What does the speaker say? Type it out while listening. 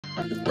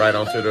Right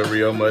on to the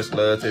real, much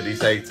love to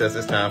these haters.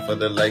 It's time for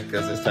the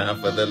Lakers. It's time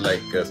for the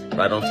Lakers.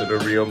 Right on to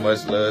the real,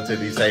 much love to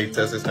these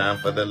haters. It's time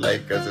for the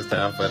Lakers. It's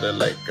time for the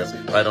Lakers.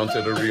 Right on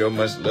to the real,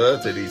 much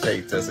love to these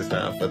haters. It's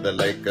time for the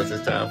Lakers.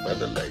 It's time for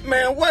the Lakers.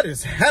 Man, what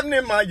is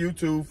happening, my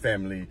YouTube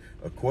family?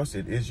 Of course,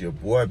 it is your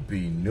boy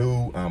B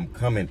New. I'm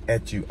coming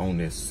at you on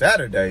this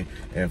Saturday.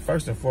 And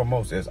first and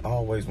foremost, as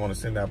always, want to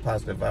send out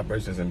positive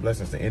vibrations and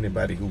blessings to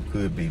anybody who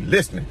could be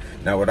listening.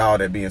 Now, with all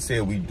that being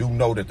said, we do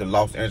know that the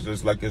Los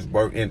Angeles Lakers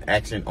were in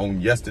action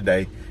on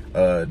yesterday,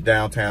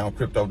 downtown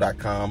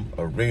crypto.com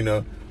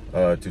arena,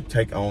 to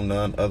take on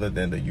none other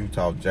than the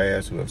Utah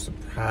Jazz, who have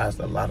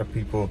surprised a lot of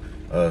people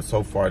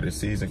so far this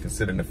season,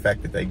 considering the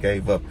fact that they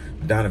gave up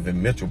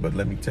Donovan Mitchell. But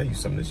let me tell you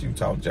something, this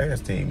Utah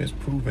Jazz team has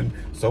proven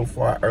so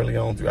far early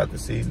on throughout the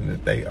season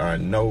that they are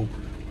no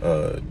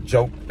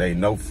joke, they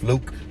no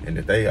fluke, and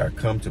that they are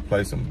come to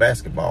play some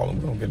basketball. And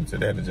we're going to get into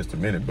that in just a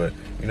minute. But,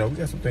 you know, we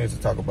got some things to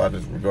talk about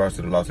in regards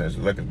to the Los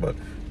Angeles Lakers. But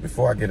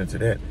before I get into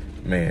that,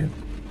 man,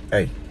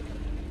 hey,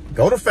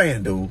 go to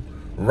FanDuel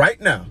right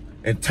now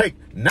and take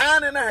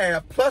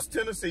 9.5 plus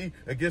Tennessee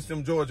against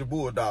them Georgia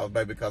Bulldogs,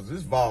 baby, because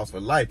this Vols for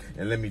life.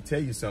 And let me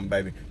tell you something,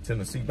 baby,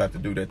 Tennessee about to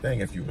do that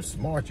thing. If you were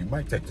smart, you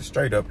might take the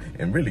straight up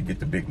and really get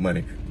the big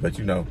money. But,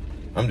 you know,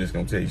 I'm just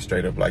going to tell you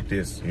straight up like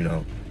this, you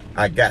know,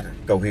 I got to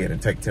go ahead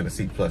and take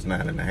Tennessee plus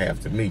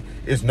 9.5. To me,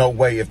 it's no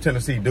way if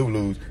Tennessee do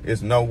lose,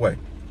 it's no way.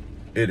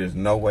 It is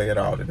no way at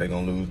all that they're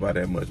going to lose by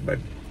that much,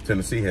 baby.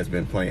 Tennessee has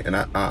been playing, and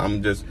I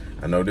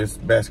know this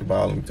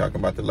basketball, and we're talking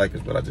about the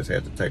Lakers, but I just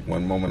had to take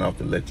one moment off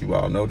to let you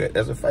all know that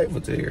as a favor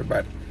to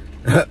everybody.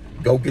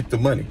 Go get the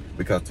money,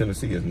 because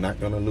Tennessee is not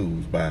going to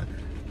lose by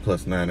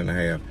plus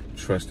 9.5.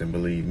 Trust and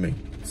believe me.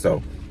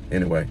 So,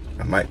 anyway,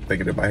 I might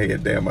think it in my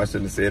head, damn, I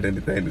shouldn't have said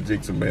anything to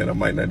jinx them, man. I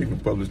might not even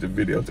publish the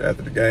video till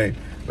after the game.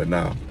 But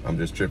nah, I'm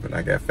just tripping.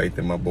 I got faith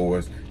in my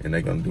boys, and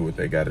they're going to do what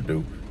they got to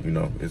do. You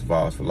know, it's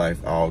Vols for life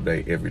all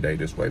day, every day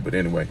this way. But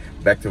anyway,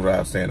 back to what I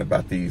was saying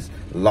about these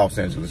Los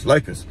Angeles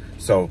Lakers.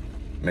 So,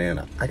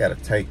 man, I got to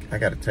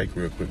take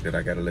real quick that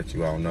I got to let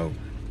you all know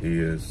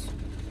is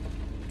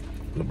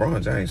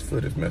LeBron James'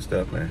 foot is messed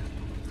up, man.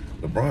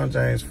 LeBron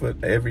James'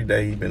 foot, every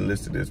day he's been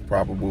listed as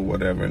probable,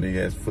 whatever, and he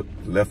has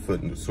left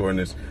foot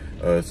soreness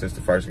since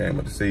the first game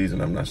of the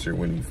season. I'm not sure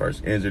when he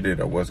first injured it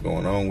or what's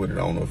going on with it. I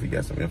don't know if he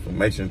got some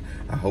inflammation.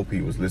 I hope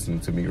he was listening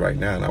to me right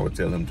now, and I would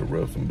tell him to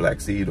rub some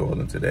black seed oil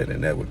into that,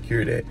 and that would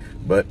cure that.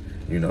 But,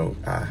 you know,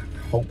 I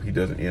hope he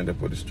doesn't end up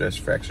with a stress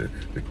fracture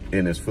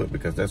in his foot,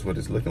 because that's what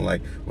it's looking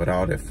like with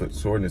all that foot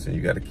soreness, and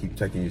you got to keep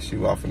taking your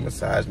shoe off and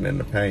massaging and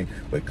the pain.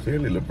 But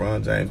clearly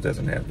LeBron James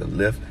doesn't have the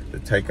lift, the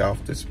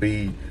takeoff, the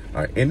speed,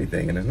 or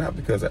anything, and it's not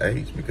because of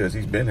age, because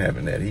he's been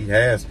having that. He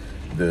has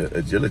the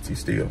agility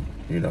still,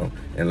 you know.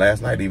 And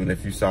last night, even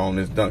if you saw on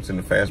his dunks in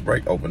the fast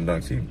break open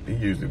dunks, he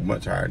usually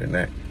much higher than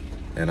that.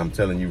 And I'm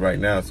telling you right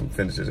now, some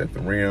finishes at the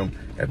rim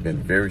have been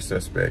very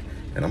suspect.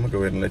 And I'm going to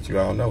go ahead and let you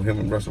all know, him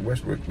and Russell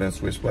Westbrook done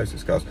switch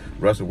places, because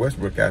Russell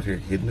Westbrook out here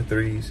hitting the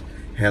threes,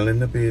 handling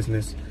the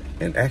business,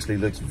 and actually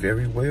looks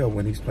very well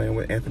when he's playing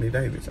with Anthony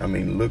Davis. I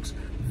mean, looks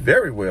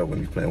very well when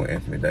he's playing with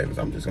Anthony Davis.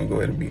 I'm just going to go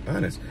ahead and be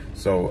honest.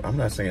 So I'm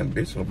not saying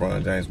bitch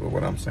LeBron James, but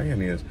what I'm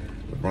saying is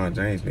LeBron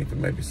James needs to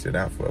maybe sit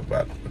out for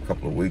about a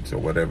couple of weeks or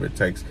whatever it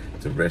takes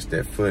to rest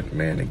that foot,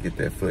 man, and get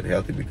that foot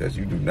healthy, because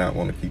you do not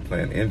want to keep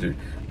playing injured,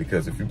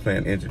 because if you're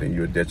playing injured, then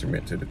you're a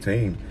detriment to the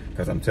team.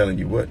 Because I'm telling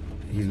you what,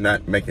 he's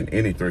not making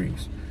any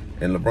threes.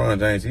 And LeBron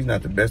James, he's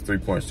not the best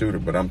three-point shooter,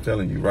 but I'm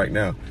telling you right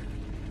now,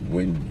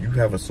 when you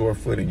have a sore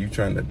foot and you're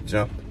trying to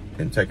jump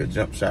and take a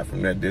jump shot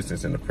from that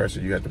distance, and the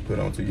pressure you have to put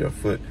onto your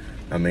foot,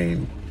 I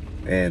mean,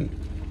 and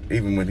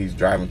even when he's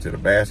driving to the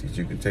baskets,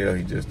 you can tell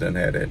he just doesn't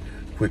have that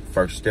quick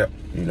first step,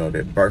 you know,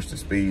 that burst of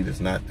speed is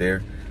not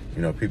there.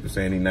 You know, people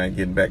saying he's not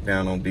getting back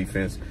down on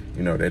defense.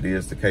 You know, that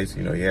is the case.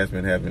 You know, he has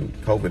been having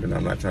COVID, and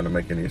I'm not trying to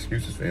make any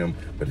excuses for him.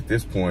 But at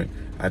this point,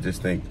 I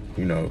just think,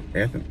 you know,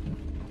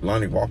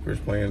 Lonnie Walker is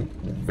playing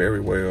very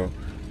well.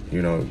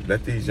 You know,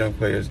 let these young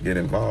players get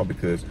involved,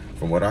 because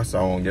from what I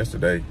saw on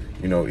yesterday,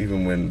 you know,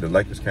 even when the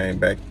Lakers came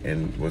back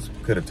and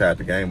could have tied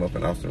the game up,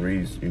 and Austin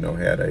Reeves, you know,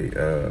 had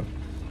a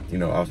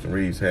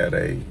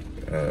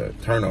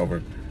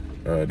turnover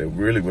that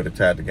really would have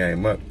tied the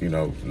game up, you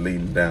know,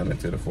 leading down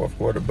into the fourth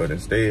quarter. But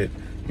instead,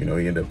 you know,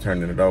 he ended up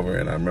turning it over.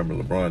 And I remember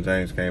LeBron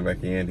James came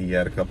back in. He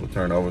had a couple of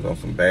turnovers on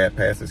some bad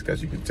passes,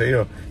 because you can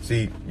tell.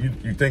 See,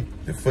 you think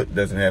the foot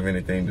doesn't have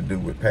anything to do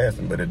with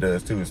passing, but it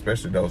does too,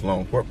 especially those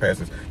long court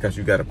passes, because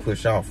you got to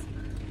push off.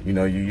 You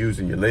know, you're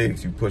using your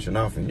legs, you pushing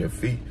off, and your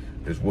feet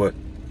is what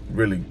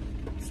really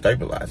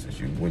stabilizes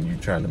you when you're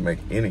trying to make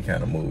any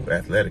kind of move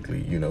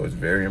athletically. You know, it's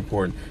very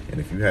important. And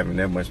if you're having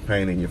that much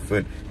pain in your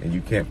foot and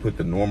you can't put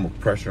the normal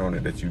pressure on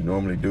it that you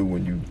normally do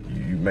when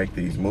you make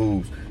these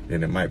moves,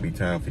 then it might be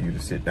time for you to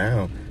sit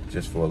down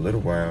just for a little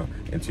while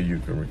until you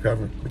can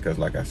recover. Because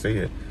like I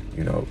said,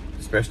 you know,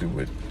 especially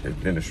with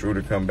Dennis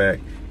Schroeder come back.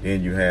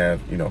 Then you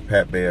have, you know,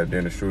 Pat Bear,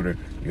 Dennis Schroeder.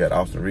 You got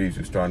Austin Reeves,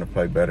 who's starting to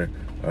play better,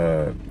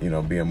 you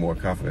know, being more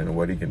confident in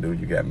what he can do.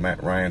 You got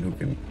Matt Ryan, who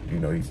can, you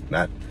know, he's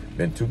not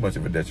been too much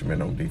of a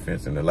detriment on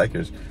defense. And the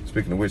Lakers,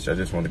 speaking of which, I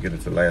just want to get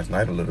into last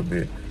night a little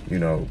bit. You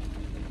know,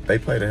 they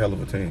played a hell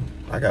of a team.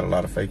 I got a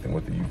lot of faith in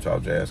what the Utah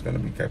Jazz going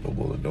to be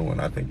capable of doing.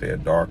 I think they're a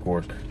dark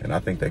horse, and I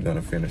think they're going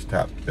to finish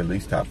at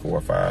least top 4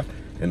 or 5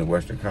 in the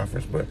Western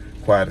Conference. But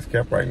quiet as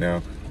kept right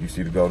now. You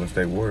see the Golden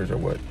State Warriors are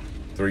what,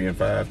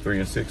 3-5,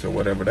 3-6, or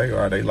whatever they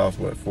are. They lost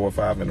what, 4 or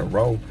 5 in a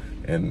row,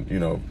 and you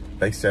know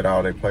they set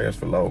all their players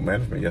for load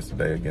management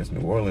yesterday against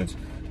New Orleans,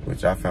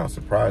 which I found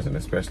surprising,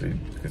 especially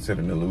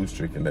considering the losing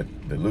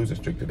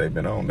streak that they've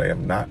been on. They have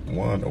not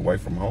won away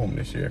from home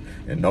this year,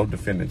 and no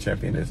defending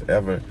champion has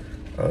ever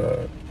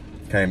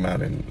came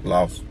out and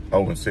lost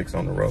 0-6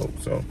 on the road.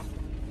 So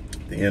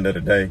at the end of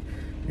the day,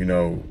 you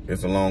know,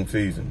 it's a long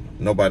season.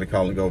 Nobody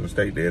calling Golden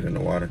State dead in the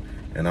water,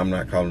 and I'm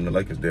not calling the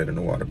Lakers dead in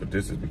the water, but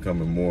this is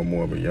becoming more and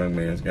more of a young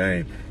man's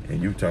game.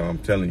 And Utah, I'm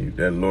telling you,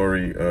 that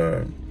Laurie,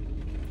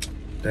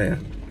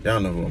 damn, y'all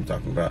know who I'm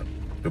talking about.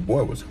 The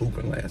boy was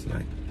hooping last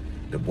night.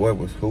 The boy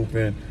was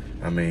hooping.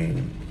 I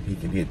mean, he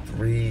can hit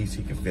threes.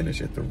 He can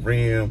finish at the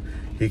rim.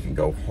 He can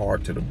go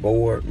hard to the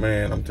board.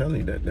 Man, I'm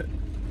telling you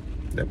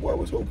that boy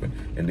was hooping.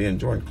 And then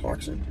Jordan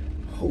Clarkson,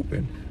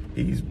 hooping.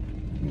 He's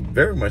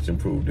very much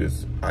improved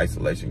his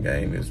isolation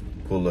game, his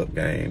pull-up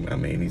game. I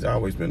mean, he's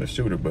always been a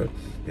shooter, but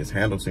his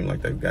handles seem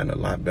like they've gotten a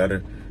lot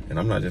better. And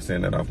I'm not just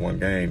saying that off one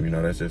game. You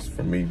know, that's just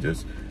for me,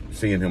 just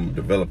seeing him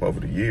develop over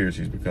the years.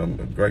 He's become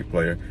a great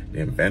player.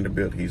 Then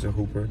Vanderbilt, he's a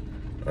hooper.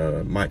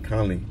 Mike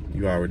Conley,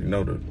 you already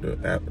know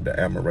the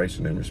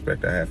admiration and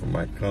respect I have for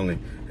Mike Conley,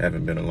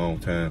 having been a long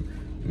time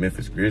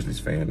Memphis Grizzlies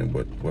fan, and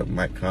what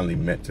Mike Conley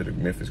meant to the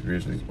Memphis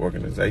Grizzlies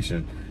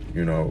organization,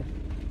 you know,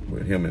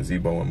 with him and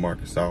Zebo and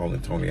Marcus Gasol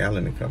and Tony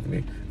Allen and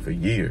company for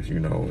years, you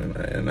know,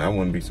 and I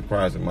wouldn't be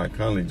surprised if Mike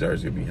Conley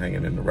jersey would be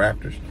hanging in the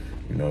Raptors.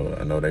 You know,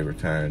 I know they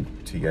retired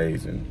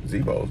TAs and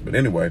Zebos, but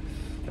anyway,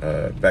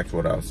 back to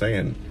what I was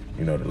saying,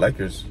 you know, the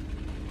Lakers,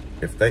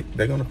 if they're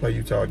going to play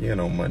Utah again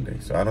on Monday.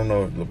 So I don't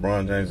know if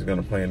LeBron James is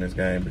going to play in this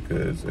game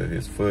because of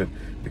his foot,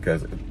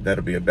 because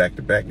that'll be a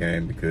back-to-back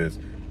game, because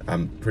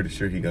I'm pretty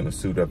sure he's going to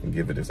suit up and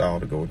give it his all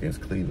to go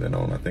against Cleveland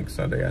on, I think,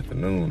 Sunday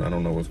afternoon. I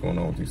don't know what's going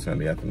on with these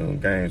Sunday afternoon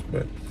games,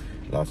 but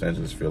Los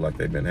Angeles feel like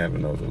they've been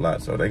having those a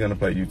lot. So they're going to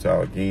play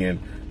Utah again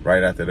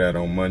right after that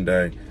on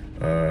Monday.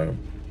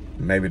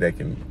 Maybe they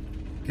can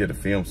get a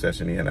film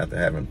session in after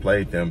having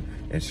played them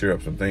and shore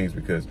up some things,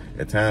 because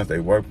at times they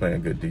were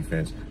playing good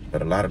defense,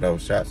 but a lot of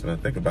those shots, and I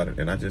think about it,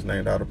 and I just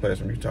named all the players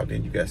from Utah,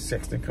 then you got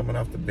Sexton coming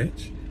off the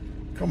bench.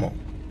 Come on.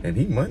 And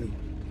he money.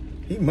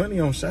 He money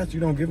on shots. You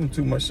don't give him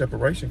too much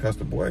separation because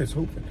the boy is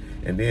hooping.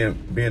 And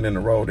then being in the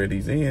role that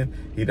he's in,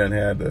 he doesn't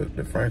have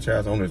the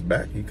franchise on his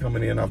back. He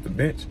coming in off the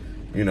bench.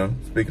 You know,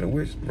 speaking of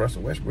which,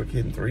 Russell Westbrook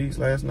hitting threes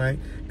last night,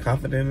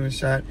 confident in the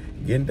shot,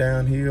 getting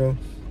downhill.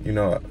 You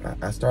know,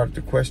 I started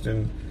to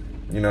question,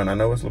 you know, and I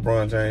know it's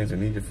LeBron James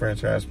and he's a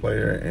franchise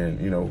player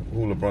and, you know,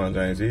 who LeBron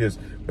James is.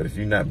 But if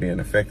you're not being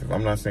effective,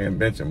 I'm not saying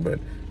bench him, but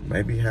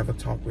maybe have a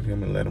talk with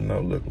him and let him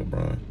know, look,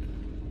 LeBron,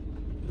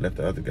 let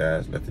the other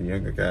guys, let the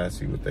younger guys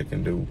see what they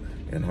can do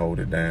and hold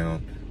it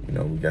down. You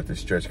know, we got this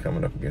stretch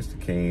coming up against the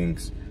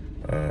Kings.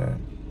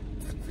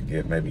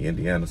 Forget maybe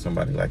Indiana,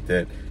 somebody like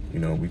that. You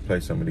know, we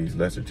play some of these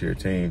lesser tier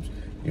teams.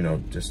 You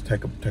know, just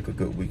take a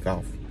good week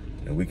off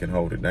and we can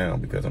hold it down,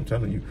 because I'm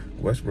telling you,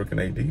 Westbrook and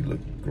AD look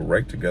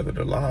great together.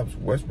 The lobs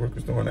Westbrook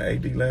was throwing to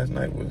AD last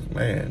night was,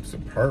 man,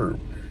 superb.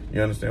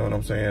 You understand what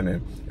I'm saying?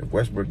 And if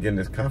Westbrook getting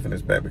his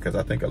confidence back, because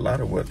I think a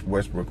lot of what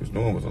Westbrook was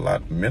doing was a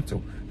lot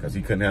mental, because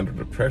he couldn't handle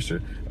the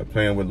pressure of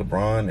playing with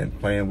LeBron and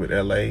playing with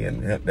LA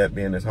and that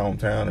being his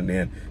hometown, and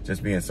then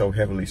just being so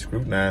heavily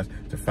scrutinized,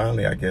 to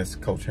finally, I guess,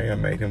 Coach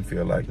Ham made him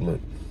feel like,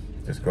 look,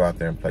 just go out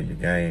there and play your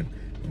game.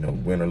 You know,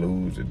 win or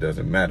lose, it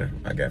doesn't matter.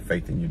 I got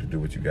faith in you to do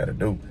what you got to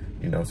do.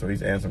 You know, so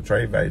he's adding some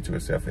trade value to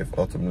himself if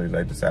ultimately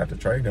they decide to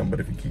trade him. But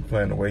if he keep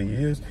playing the way he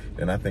is,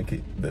 then I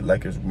think the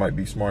Lakers might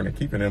be smart in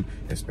keeping him,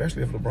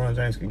 especially if LeBron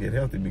James can get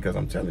healthy. Because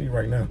I'm telling you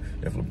right now,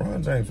 if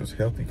LeBron James was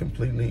healthy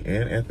completely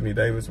and Anthony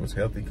Davis was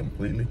healthy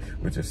completely,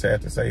 which is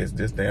sad to say, it's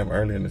this damn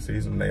early in the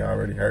season, they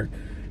already hurt.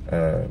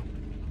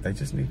 They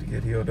just need to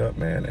get healed up,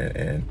 man.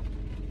 And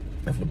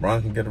if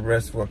LeBron can get a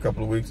rest for a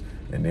couple of weeks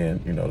and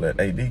then, you know, let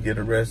AD get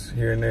a rest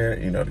here and there,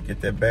 you know, to get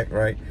that back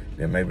right,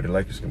 then maybe the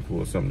Lakers can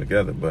pull something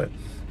together. But,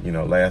 you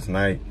know, last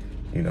night,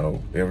 you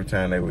know, every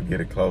time they would get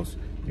it close,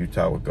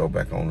 Utah would go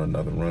back on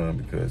another run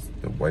because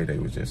the way they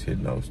was just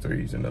hitting those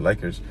threes. And the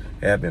Lakers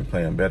have been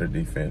playing better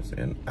defense,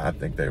 and I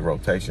think their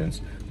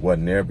rotations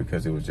wasn't there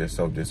because it was just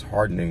so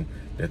disheartening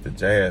that the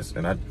Jazz,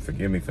 and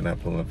forgive me for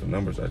not pulling up the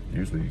numbers. I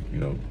usually, you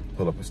know,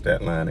 pull up a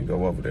stat line and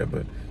go over there,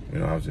 but, you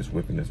know, I was just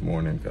whipping this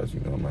morning because, you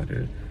know, I'm out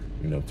here,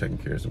 you know, taking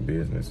care of some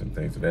business and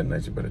things of that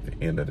nature. But at the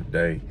end of the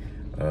day,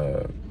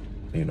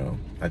 you know,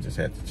 I just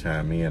had to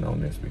chime in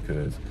on this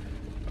because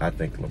I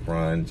think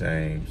LeBron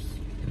James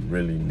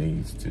really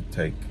needs to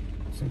take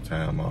some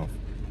time off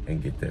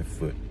and get that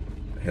foot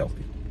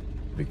healthy,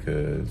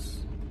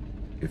 because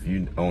if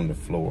you on the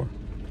floor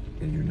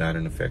and you're not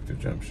an effective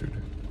jump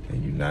shooter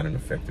and you're not an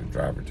effective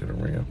driver to the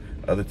rim,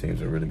 other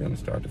teams are really going to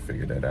start to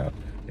figure that out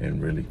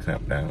and really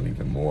clamp down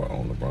even more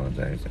on LeBron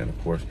James. And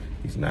of course,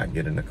 he's not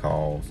getting the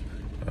calls.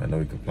 I know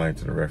he complained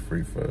to the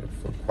referee for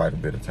quite a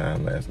bit of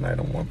time last night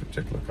on one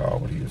particular call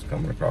when he was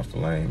coming across the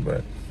lane.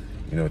 But,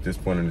 you know, at this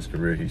point in his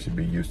career, he should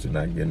be used to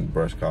not getting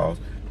brush calls.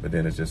 But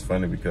then it's just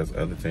funny because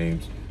other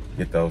teams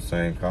get those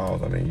same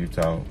calls. I mean,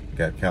 Utah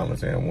got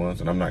countless and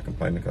ones, and I'm not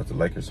complaining because the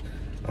Lakers,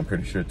 I'm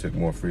pretty sure, took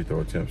more free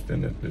throw attempts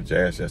than the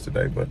Jazz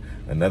yesterday. But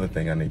another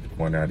thing I need to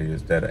point out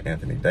is that of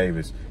Anthony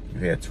Davis, you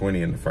had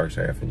 20 in the first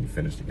half and you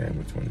finished the game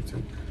with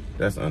 22.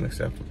 That's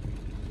unacceptable.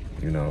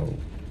 You know,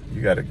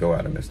 you got to go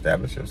out and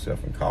establish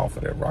yourself and call for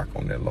that rock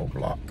on that low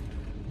block,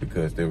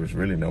 because there was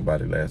really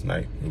nobody last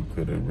night who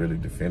could have really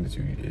defended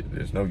you.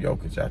 There's no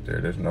Jokic out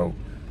there. There's no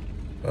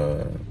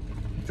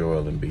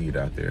Joel Embiid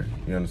out there.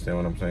 You understand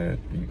what I'm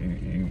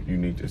saying? You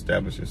need to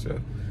establish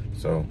yourself.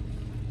 So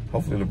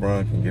hopefully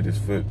LeBron can get his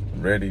foot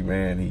ready,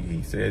 man.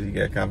 He said he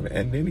got confident,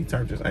 and then he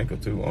turned his ankle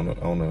too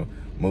on a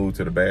move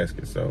to the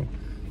basket. So,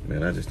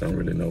 man, I just don't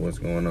really know what's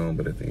going on.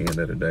 But at the end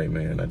of the day,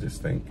 man, I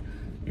just think,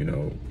 you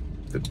know,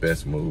 the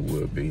best move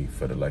would be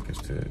for the Lakers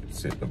to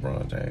sit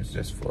LeBron James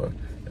just for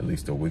at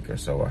least a week or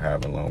so, or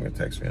however long it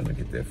takes for him to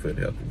get their foot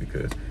healthy.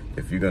 Because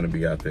if you're going to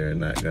be out there and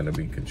not going to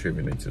be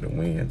contributing to the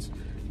wins,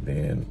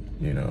 then,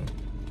 you know,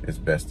 it's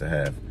best to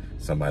have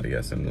somebody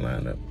else in the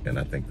lineup. And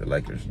I think the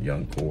Lakers'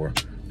 young core,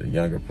 the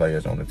younger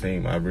players on the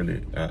team, I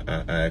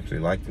actually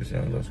like this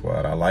young little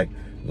squad. I like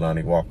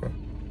Lonnie Walker.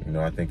 You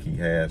know, I think he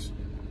has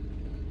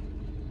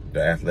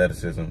the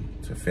athleticism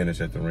to finish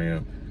at the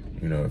rim.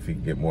 You know, if he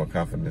can get more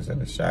confidence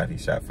in his shot, he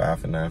shot 5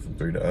 for 9 from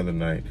 3 the other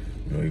night.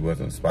 You know, he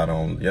wasn't spot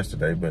on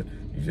yesterday, but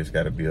you just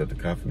got to build the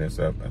confidence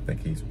up. I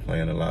think he's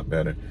playing a lot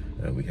better.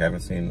 We haven't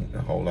seen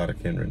a whole lot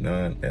of Kendrick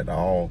Nunn at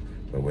all,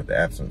 but with the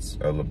absence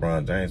of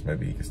LeBron James,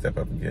 maybe he can step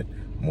up and get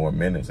more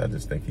minutes. I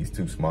just think he's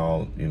too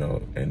small, you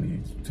know, and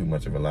he's too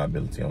much of a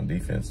liability on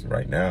defense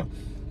right now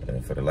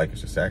for the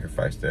Lakers to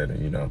sacrifice that.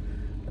 And, you know,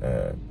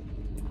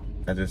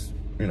 I just,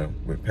 you know,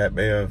 with Pat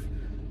Bev,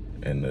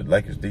 and the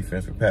Lakers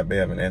defense with Pat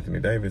Bev and Anthony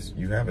Davis,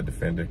 you have a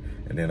defender.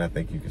 And then I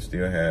think you can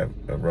still have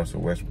a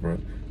Russell Westbrook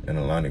and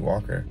a Lonnie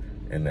Walker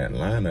in that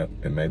lineup,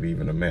 and maybe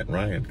even a Matt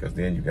Ryan, because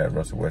then you got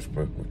Russell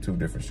Westbrook with 2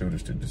 different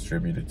shooters to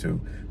distribute it to.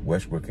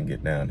 Westbrook can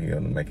get downhill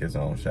and make his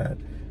own shot.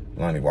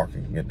 Lonnie Walker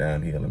can get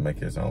downhill and make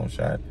his own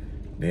shot.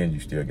 Then you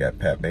still got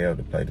Pat Bev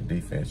to play the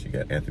defense. You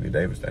got Anthony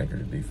Davis to anchor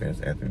the defense.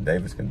 Anthony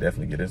Davis can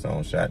definitely get his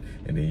own shot.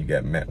 And then you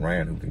got Matt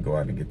Ryan, who can go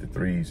out and get the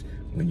threes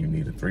when you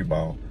need a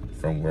 3-ball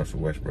from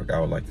Russell Westbrook. I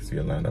would like to see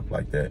a lineup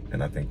like that,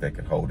 and I think they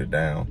could hold it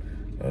down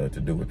to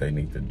do what they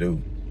need to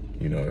do.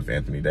 You know, if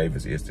Anthony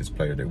Davis is this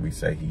player that we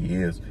say he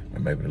is,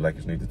 and maybe the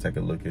Lakers need to take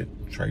a look at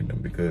trading him,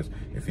 because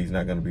if he's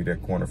not going to be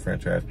that corner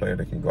franchise player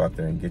that can go out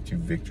there and get you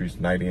victories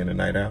night in and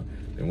night out,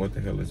 then what the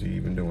hell is he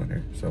even doing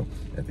here? So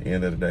at the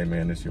end of the day,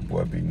 man, this your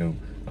boy B New.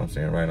 I'm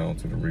saying right on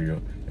to the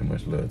real, and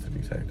much love to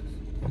these haters.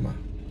 I'm out.